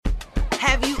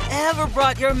Have you ever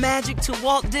brought your magic to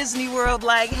Walt Disney World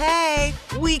like, hey,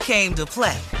 we came to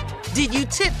play? Did you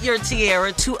tip your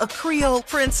tiara to a Creole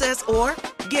princess or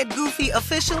get goofy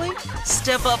officially?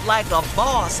 Step up like a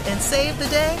boss and save the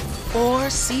day? Or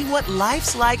see what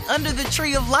life's like under the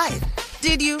tree of life?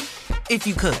 Did you? If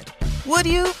you could. Would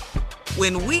you?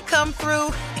 When we come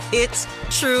through, it's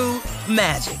true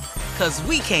magic. 'Cause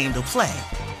we came to play.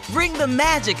 Bring the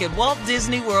magic at Walt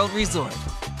Disney World Resort.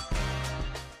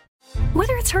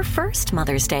 Whether it's her first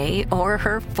Mother's Day or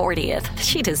her 40th,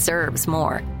 she deserves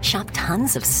more. Shop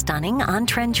tons of stunning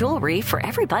on-trend jewelry for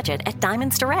every budget at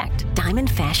Diamonds Direct. Diamond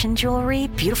fashion jewelry,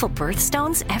 beautiful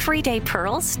birthstones, everyday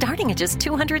pearls starting at just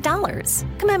 $200.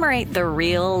 Commemorate the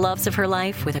real loves of her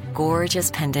life with a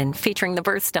gorgeous pendant featuring the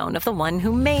birthstone of the one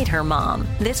who made her mom.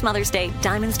 This Mother's Day,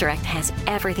 Diamonds Direct has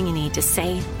everything you need to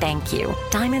say thank you.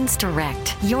 Diamonds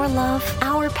Direct. Your love,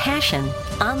 our passion.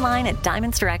 Online at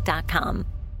diamondsdirect.com.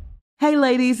 Hey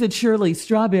ladies, it's Shirley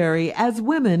Strawberry. As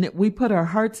women, we put our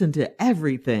hearts into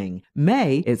everything.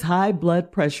 May is High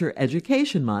Blood Pressure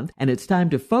Education Month, and it's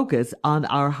time to focus on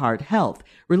our heart health.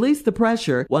 Release the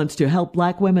Pressure wants to help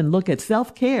Black women look at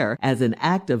self-care as an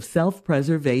act of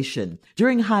self-preservation.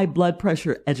 During High Blood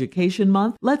Pressure Education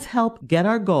Month, let's help get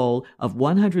our goal of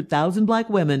 100,000 Black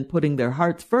women putting their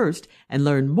hearts first and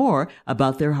learn more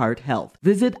about their heart health.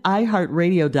 Visit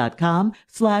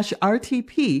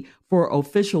iHeartRadio.com/RTP for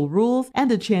official rules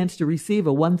and a chance to receive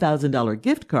a $1,000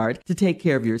 gift card to take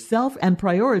care of yourself and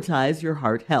prioritize your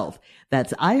heart health.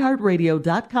 That's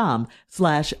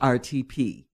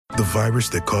iHeartRadio.com/RTP. The virus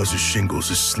that causes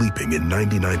shingles is sleeping in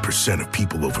 99% of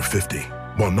people over 50.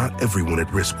 While not everyone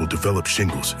at risk will develop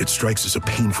shingles, it strikes as a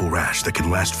painful rash that can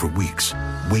last for weeks.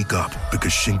 Wake up,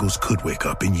 because shingles could wake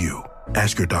up in you.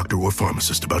 Ask your doctor or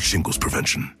pharmacist about shingles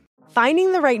prevention.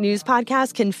 Finding the right news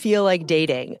podcast can feel like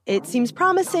dating. It seems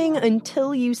promising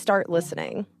until you start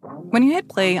listening. When you hit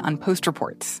play on Post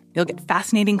Reports, you'll get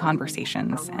fascinating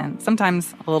conversations and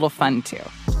sometimes a little fun, too.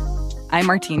 I'm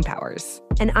Martine Powers.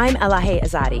 And I'm Elahe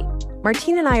Azadi.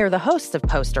 Martine and I are the hosts of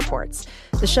Post Reports.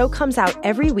 The show comes out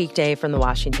every weekday from the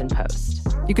Washington Post.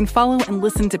 You can follow and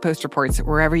listen to Post Reports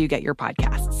wherever you get your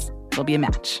podcasts. It'll be a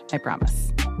match, I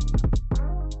promise.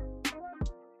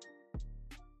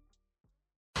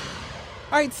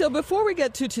 All right, so before we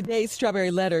get to today's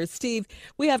Strawberry Letter, Steve,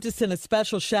 we have to send a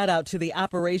special shout out to the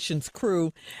operations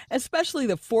crew, especially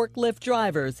the forklift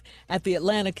drivers at the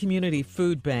Atlanta Community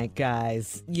Food Bank,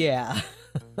 guys. Yeah.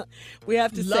 We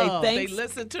have to say thanks. They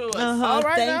listen to us. All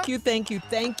right, thank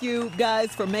you,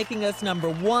 guys, for making us number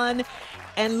one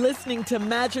and listening to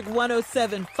Magic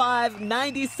 107.5,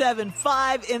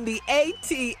 97.5 in the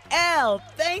ATL.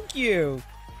 Thank you.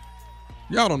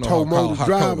 Y'all don't know tow how motor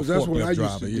drivers. That's what I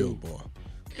used to do. Boy.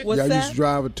 What's I that? used to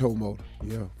drive a tow motor.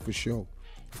 Yeah, for sure.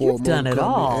 You've done it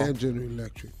all. And General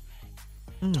Electric.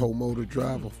 Tow motor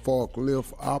driver,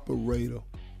 forklift operator.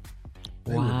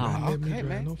 They would not let me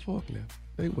drive no forklift.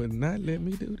 They would not let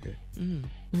me do that.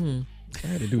 I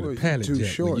had to do the pallet too jack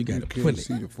short. when you got to can't pull it.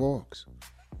 see the forks.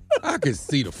 I can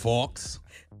see the forks.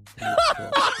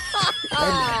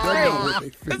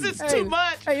 Because it's too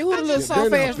much. Hey, who the little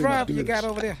soft-ass driver you got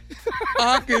over there?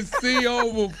 I can see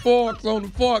over forks on the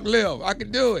forklift. I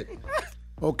can do it.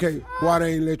 Okay, why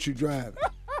they ain't let you drive?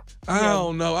 I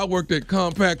don't know. I worked at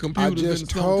Compact I Computers.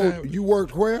 just told you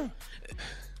worked where?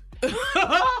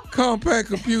 Compact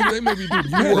Computers. They make me do the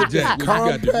pallet jack.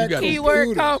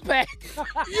 Keyword compact.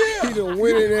 Yeah. He done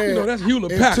went in there You know, that's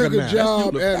Hewlett and Packard took a now.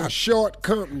 job That's Hewlett at a Packard. short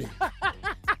company.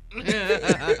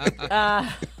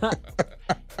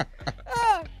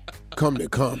 Come to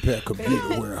Compact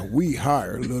Computer where we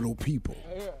hire little people.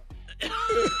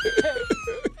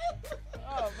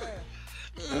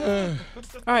 All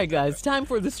right, guys, time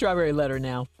for the Strawberry Letter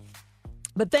now.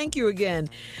 But thank you again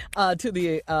to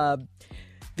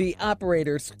the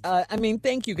operators.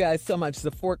 Thank you guys so much,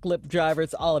 the forklift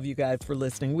drivers, all of you guys for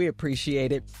listening. We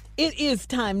appreciate it. It is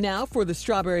time now for the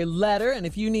Strawberry Letter. And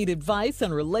if you need advice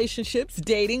on relationships,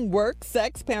 dating, work,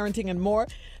 sex, parenting, and more,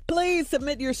 please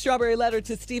submit your Strawberry Letter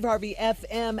to Steve Harvey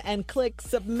FM and click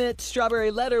Submit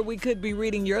Strawberry Letter. We could be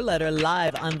reading your letter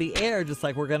live on the air, just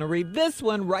like we're going to read this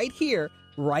one right here,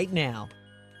 right now.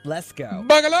 Let's go.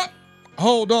 Buckle up.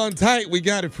 Hold on tight. We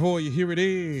got it for you. Here it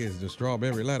is, the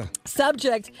Strawberry Letter.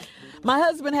 Subject: my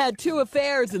husband had 2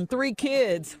 affairs and 3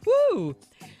 kids. Woo!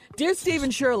 Dear Steve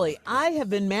and Shirley, I have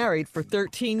been married for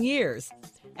 13 years.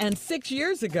 And 6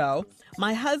 years ago,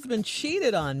 my husband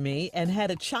cheated on me and had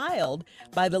a child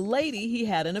by the lady he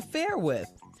had an affair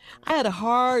with. I had a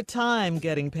hard time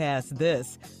getting past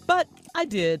this, but I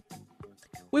did.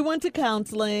 We went to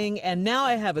counseling, and now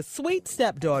I have a sweet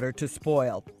stepdaughter to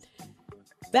spoil.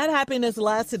 That happiness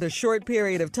lasted a short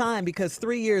period of time because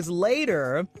 3 years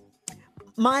later,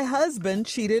 my husband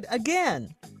cheated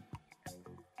again.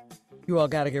 You all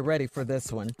got to get ready for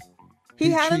this one. He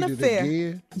had an affair.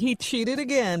 Again? He cheated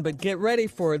again, but get ready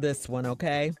for this one,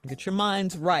 okay? Get your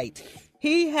minds right.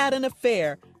 He had an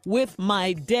affair with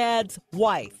my dad's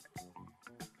wife,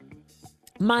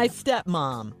 my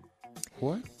stepmom.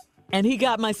 What? And he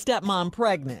got my stepmom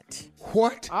pregnant.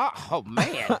 What? Oh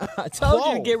man. I told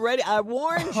you to get ready. I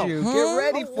warned you. Get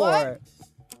ready for it.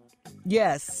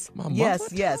 Yes.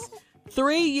 Yes.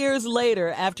 3 years later,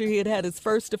 after he had had his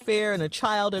first affair and a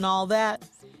child and all that,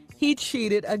 he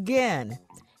cheated again.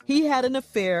 He had an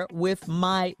affair with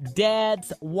my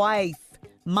dad's wife,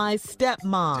 my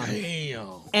stepmom. Damn.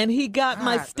 And he got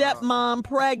my stepmom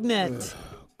pregnant.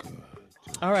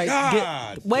 All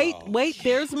right. Wait,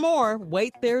 there's more.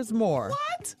 There's more.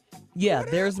 What? Yeah,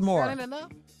 there's more. That ain't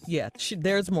enough? Yeah,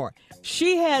 there's more.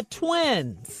 She had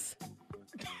twins.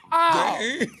 Oh.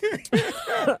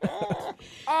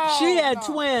 She had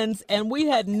twins, and we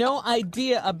had no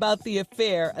idea about the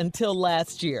affair until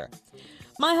last year.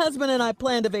 My husband and I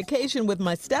planned a vacation with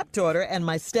my stepdaughter, and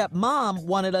my stepmom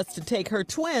wanted us to take her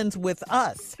twins with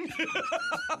us.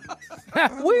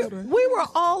 we were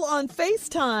all on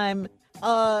FaceTime,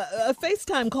 a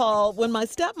FaceTime call when my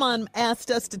stepmom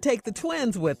asked us to take the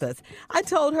twins with us. I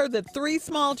told her that 3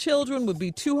 small children would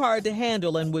be too hard to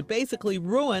handle and would basically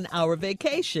ruin our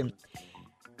vacation.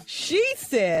 She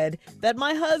said that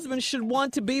my husband should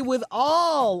want to be with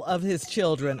all of his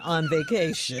children on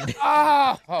vacation.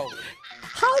 Oh.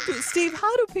 Steve,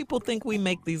 how do people think we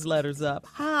make these letters up?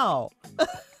 How?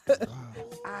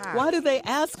 Why do they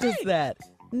ask us that?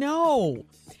 No.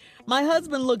 My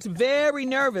husband looked very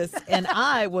nervous, and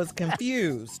I was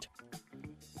confused.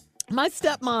 My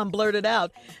stepmom blurted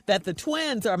out that the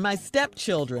twins are my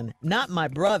stepchildren, not my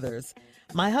brothers.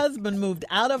 My husband moved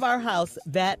out of our house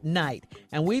that night,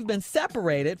 and we've been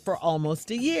separated for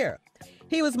almost a year.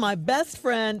 He was my best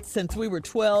friend since we were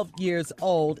 12 years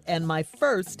old and my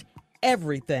first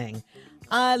everything.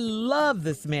 I love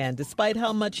this man despite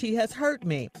how much he has hurt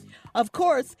me. Of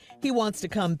course, he wants to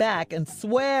come back and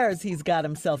swears he's got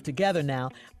himself together now,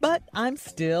 but I'm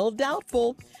still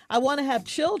doubtful. I want to have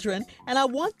children, and I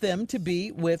want them to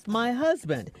be with my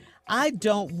husband. I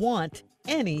don't want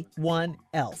anyone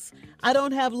else. I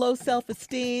don't have low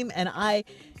self-esteem, and I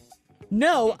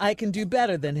know I can do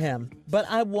better than him, but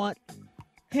I want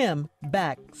him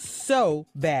back so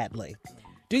badly.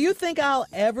 Do you think I'll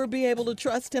ever be able to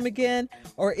trust him again?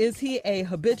 Or is he a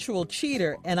habitual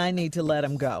cheater and I need to let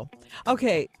him go?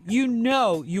 Okay,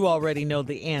 you already know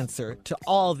the answer to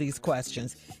all these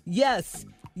questions. Yes,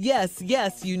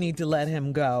 you need to let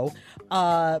him go.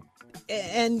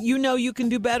 And you can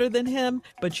do better than him,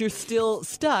 but you're still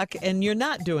stuck and you're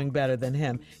not doing better than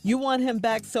him. You want him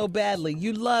back so badly.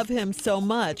 You love him so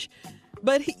much,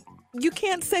 but you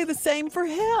can't say the same for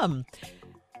him.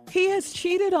 He has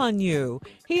cheated on you.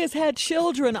 He has had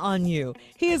children on you.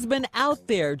 He has been out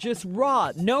there just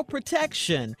raw, no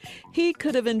protection. He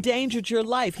could have endangered your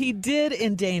life. He did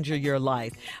endanger your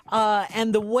life.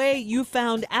 And the way you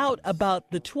found out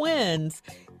about the twins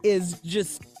is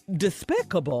just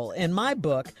despicable in my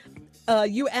book.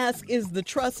 You ask, is the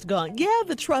trust gone? Yeah,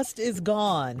 the trust is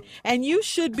gone. And you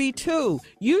should be too.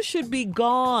 You should be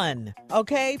gone,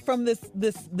 okay, from this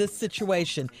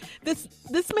situation. This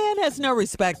man has no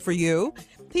respect for you.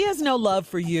 He has no love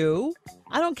for you.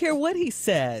 I don't care what he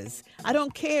says. I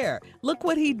don't care. Look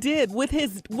what he did with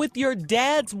your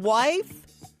dad's wife.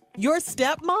 Your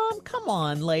stepmom? Come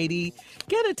on, lady.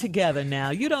 Get it together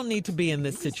now. You don't need to be in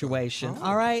this situation,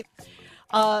 all right?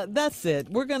 That's it.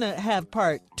 We're going to have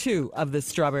part 2 of this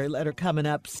Strawberry Letter coming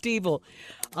up. Steve will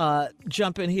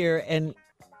jump in here and...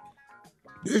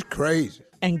 It's crazy.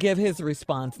 And give his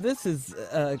response. This is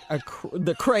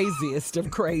the craziest of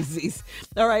crazies.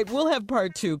 All right, we'll have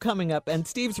part 2 coming up and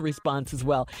Steve's response as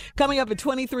well. Coming up at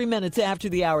 23 minutes after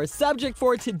the hour. Subject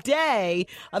for today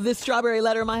of this Strawberry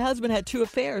Letter, my husband had 2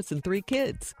 affairs and 3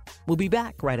 kids. We'll be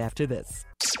back right after this.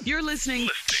 You're listening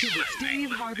to the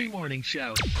Steve Harvey Morning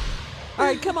Show. All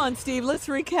right, come on, Steve. Let's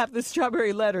recap the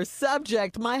Strawberry Letter.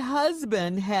 Subject, my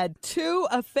husband had 2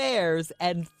 affairs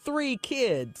and 3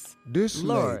 kids. This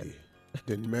lady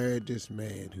that married this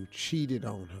man who cheated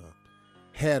on her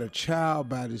had a child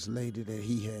by this lady that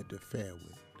he had the affair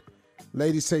with.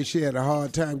 Lady say she had a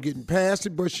hard time getting past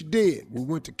it, but she did. We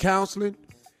went to counseling,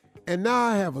 and now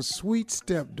I have a sweet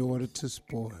stepdaughter to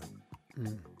spoil.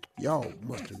 Y'all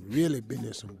must have really been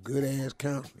in some good-ass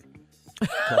counseling.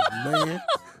 Because, man,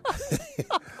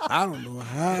 I don't know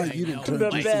how you done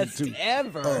turned this into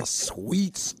ever. A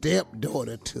sweet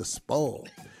stepdaughter to spoil.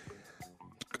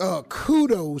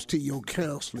 kudos to your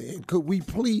counselor, and could we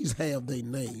please have their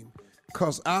name?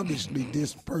 Because obviously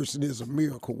this person is a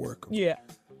miracle worker. Yeah.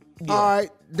 All right,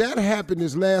 that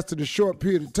happiness lasted a short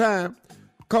period of time,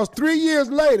 because 3 years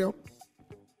later,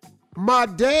 my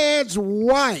dad's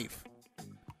wife,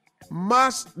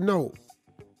 3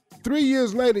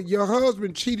 years later, your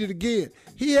husband cheated again.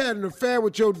 He had an affair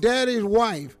with your daddy's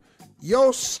wife,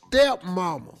 your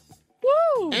stepmama.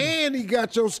 Woo! And he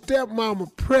got your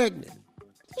stepmama pregnant.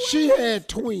 She had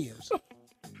twins.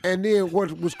 And then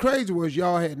what was crazy was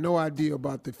y'all had no idea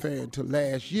about the affair until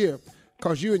last year,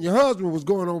 because you and your husband was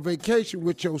going on vacation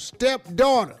with your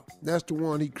stepdaughter. That's the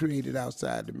one he created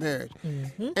outside the marriage.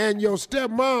 Mm-hmm. And your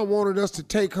stepmom wanted us to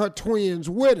take her twins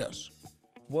with us.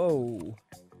 Whoa.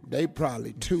 They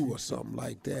probably 2 or something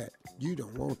like that. You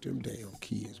don't want them damn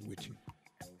kids with you.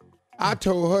 I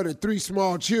told her that 3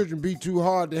 small children be too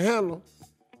hard to handle.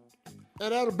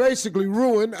 And that'll basically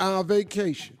ruin our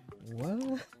vacation.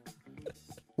 What?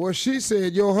 Well, she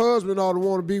said your husband ought to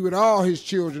want to be with all his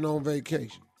children on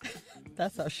vacation.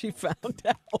 That's how she found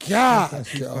out. God,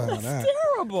 That's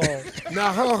Terrible.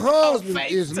 Now her husband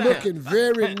is looking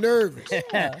very nervous.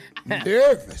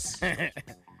 Nervous.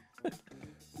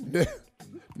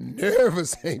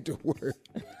 Nervous ain't the word.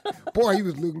 Boy, he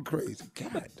was looking crazy.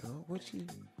 God, dog, what you...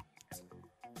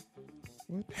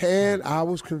 And I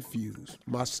was confused.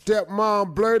 My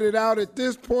stepmom blurted out at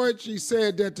this point, she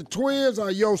said that the twins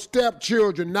are your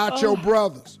stepchildren, not your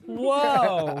brothers.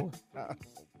 Whoa.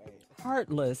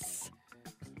 Heartless.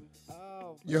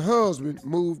 Your husband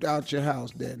moved out your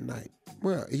house that night.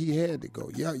 Well, he had to go.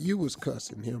 Yeah, you was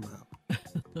cussing him out.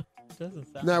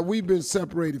 Now, we've been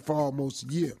separated for almost a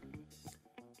year.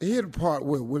 Here's the part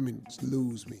where women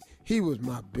lose me. He was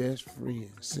my best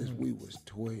friend since we was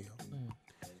 12.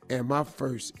 And my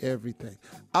first everything.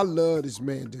 I love this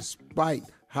man despite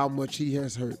how much he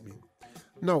has hurt me.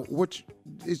 No,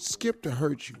 it's skipped to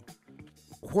hurt you.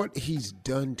 What he's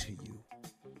done to you.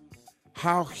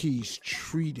 How he's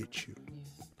treated you.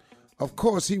 Of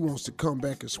course, he wants to come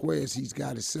back and swears he's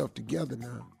got himself together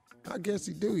now. I guess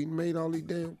he do. He made all these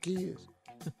damn kids.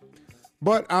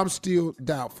 But I'm still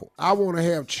doubtful. I want to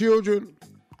have children.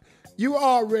 You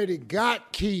already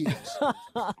got kids.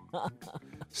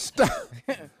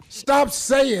 Stop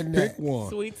saying that. Pick one.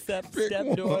 Sweet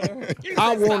stepdaughter.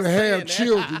 I want to have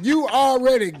children. You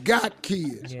already got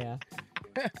kids. Yeah.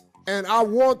 And I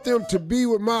want them to be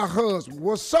with my husband.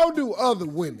 Well, so do other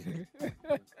women.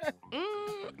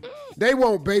 They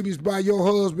want babies by your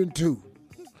husband too.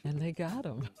 And they got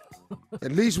him.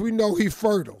 At least we know he's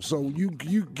fertile, so you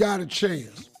got a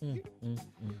chance.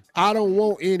 I don't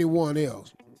want anyone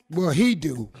else. Well, he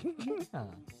do.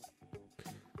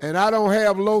 And I don't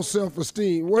have low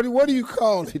self-esteem. What do you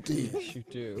call it then? Yes, you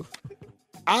do.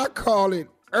 I call it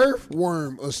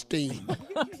earthworm esteem.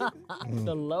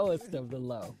 The lowest of the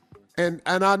low. And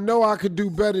I know I could do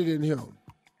better than him.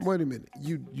 Wait a minute.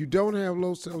 You don't have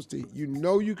low self-esteem. You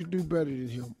know you could do better than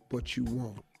him, but you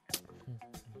won't.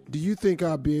 Do you think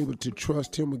I'll be able to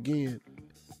trust him again?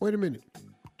 Wait a minute.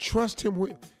 Trust him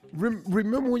with...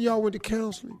 Remember when y'all went to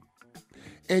counseling?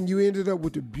 And you ended up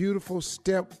with a beautiful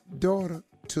stepdaughter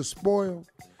to spoil?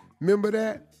 Remember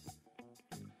that?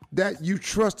 That you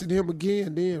trusted him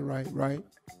again then, right?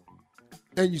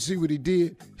 And you see what he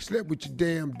did? He slept with your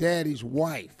damn daddy's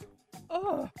wife.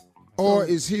 Or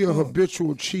is he a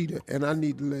habitual cheater and I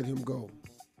need to let him go?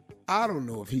 I don't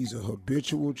know if he's a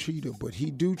habitual cheater, but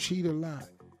he do cheat a lot.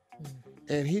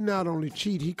 And he not only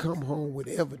cheat, he come home with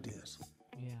evidence.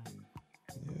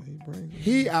 Yeah,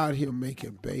 he out here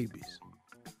making babies.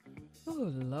 Oh,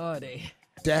 Lordy.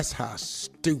 That's how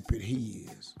stupid he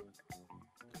is.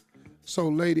 So,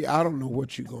 lady, I don't know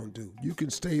what you're going to do. You can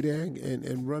stay there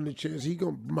and run the chance. He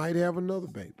might have another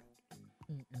baby.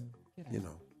 You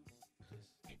know.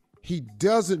 He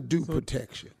doesn't do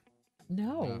protection.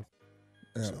 No.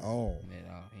 At all. He ain't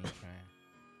trying.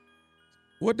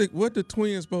 What the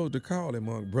twins supposed to call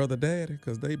him, Brother Daddy?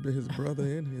 Because they be his brother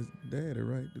and his daddy,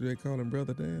 right? Do they call him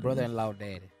Brother Daddy? Brother-in-law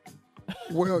daddy.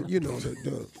 Well, you know,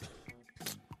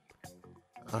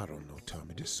 I don't know,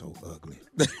 Tommy. This is so ugly.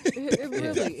 It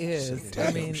really is.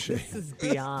 I mean, this is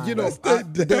beyond. You know,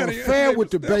 the affair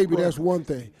with the baby, that's one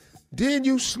thing. Then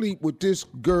you sleep with this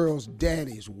girl's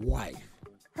daddy's wife.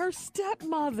 Her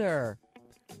stepmother.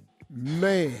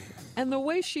 Man. And the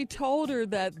way she told her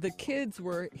that the kids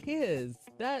were his,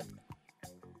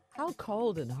 how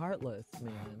cold and heartless,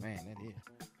 man. Man, that is.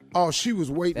 Oh, she was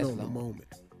waiting on the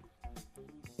moment.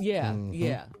 Yeah,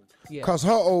 yeah. Because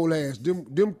her old ass,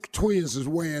 them twins is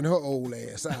wearing her old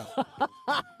ass out.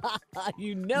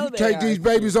 You know you take these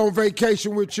babies on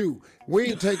vacation with you.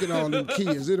 We ain't taking all them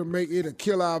kids. It'll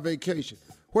kill our vacation.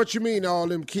 What you mean all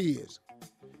them kids?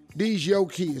 These your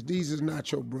kids. These is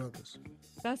not your brothers.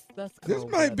 That's This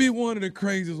cold, might but- be one of the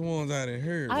craziest ones I done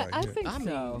heard. I think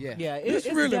so. Yeah, This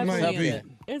it's really definitely might be.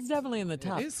 It's definitely in the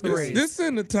top It's three. This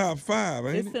in the top 5,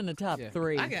 ain't It's it? in the top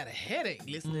three. I got a headache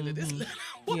listening to this.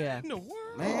 What Yeah. in the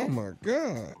world? Oh my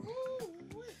God.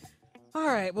 All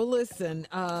right. Well, listen,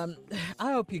 I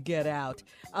hope you get out.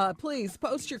 Please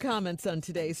post your comments on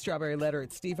today's Strawberry Letter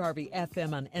at Steve Harvey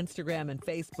FM on Instagram and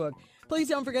Facebook. Please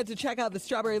don't forget to check out the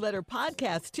Strawberry Letter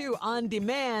podcast, too, on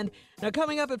demand. Now,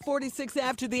 coming up at 46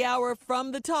 after the hour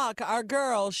from The Talk, our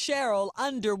girl, Cheryl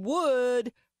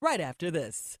Underwood, right after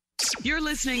this. You're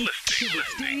listening to the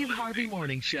Steve Harvey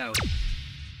Morning Show.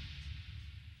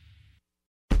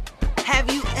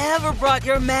 Have you ever brought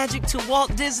your magic to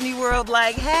Walt Disney World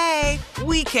like, hey,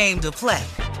 we came to play?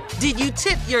 Did you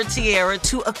tip your tiara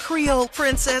to a Creole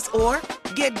princess or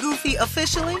get goofy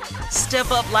officially?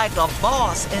 Step up like a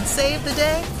boss and save the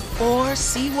day? Or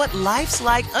see what life's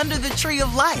like under the tree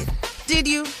of life? Did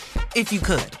you? If you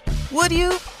could. Would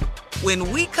you?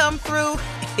 When we come through,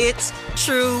 it's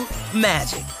true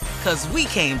magic. 'Cause we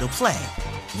came to play.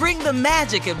 Bring the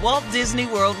magic at Walt Disney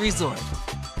World Resort.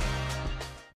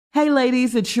 Hey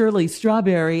ladies, it's Shirley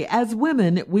Strawberry. As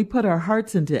women, we put our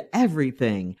hearts into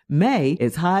everything. May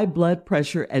is High Blood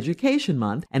Pressure Education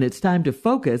Month, and it's time to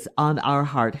focus on our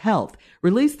heart health.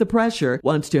 Release the Pressure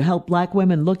wants to help Black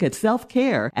women look at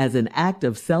self-care as an act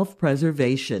of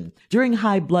self-preservation. During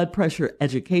High Blood Pressure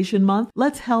Education Month,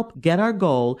 let's help get our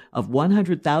goal of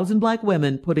 100,000 Black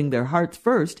women putting their hearts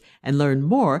first and learn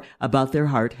more about their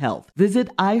heart health. Visit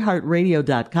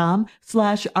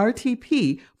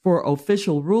iHeartRadio.com/RTP for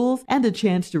official rules and a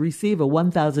chance to receive a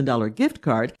 $1,000 gift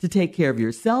card to take care of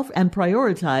yourself and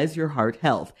prioritize your heart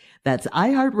health. That's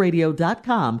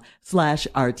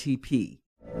iHeartRadio.com/RTP.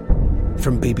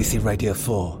 From BBC Radio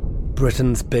 4,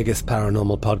 Britain's biggest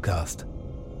paranormal podcast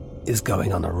is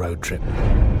going on a road trip.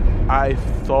 I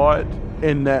thought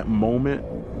in that moment,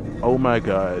 oh my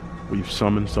God, we've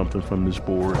summoned something from this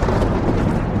board.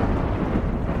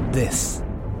 This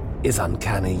is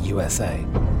Uncanny USA.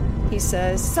 He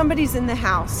says, somebody's in the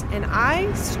house, and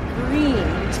I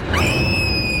screamed.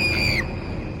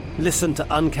 Listen to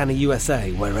Uncanny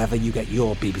USA wherever you get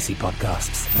your BBC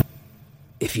podcasts,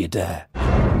 if you dare.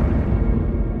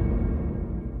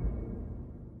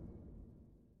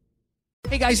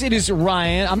 Hey guys, it is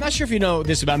Ryan. I'm not sure if you know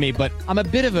this about me, but I'm a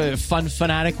bit of a fun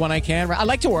fanatic when I can. I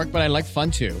like to work, but I like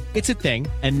fun too. It's a thing.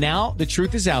 And now the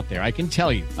truth is out there. I can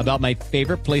tell you about my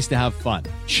favorite place to have fun.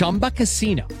 Chumba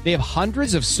Casino. They have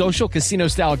hundreds of social casino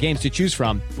style games to choose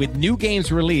from with new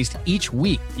games released each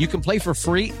week. You can play for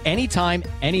free anytime,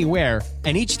 anywhere.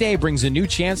 And each day brings a new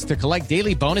chance to collect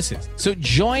daily bonuses. So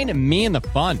join me in the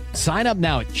fun. Sign up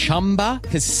now at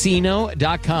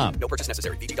ChumbaCasino.com. No purchase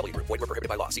necessary. VGW Group. Void where prohibited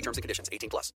by law. See terms and conditions.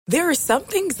 18+. There are some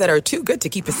things that are too good to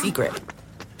keep a secret.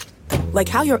 Like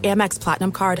how your Amex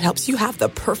Platinum card helps you have the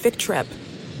perfect trip.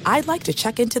 I'd like to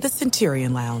check into the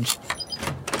Centurion Lounge.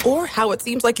 Or how it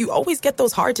seems like you always get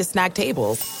those hard-to-snag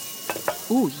tables.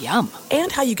 Ooh, yum.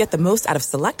 And how you get the most out of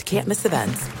select can't-miss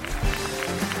events.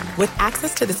 With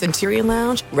access to the Centurion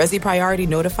Lounge, Resi Priority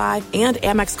Notified, and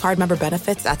Amex card member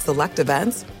benefits at select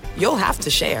events, you'll have to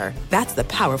share. That's the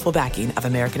powerful backing of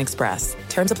American Express.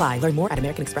 Terms apply. Learn more at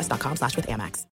americanexpress.com/withAmex.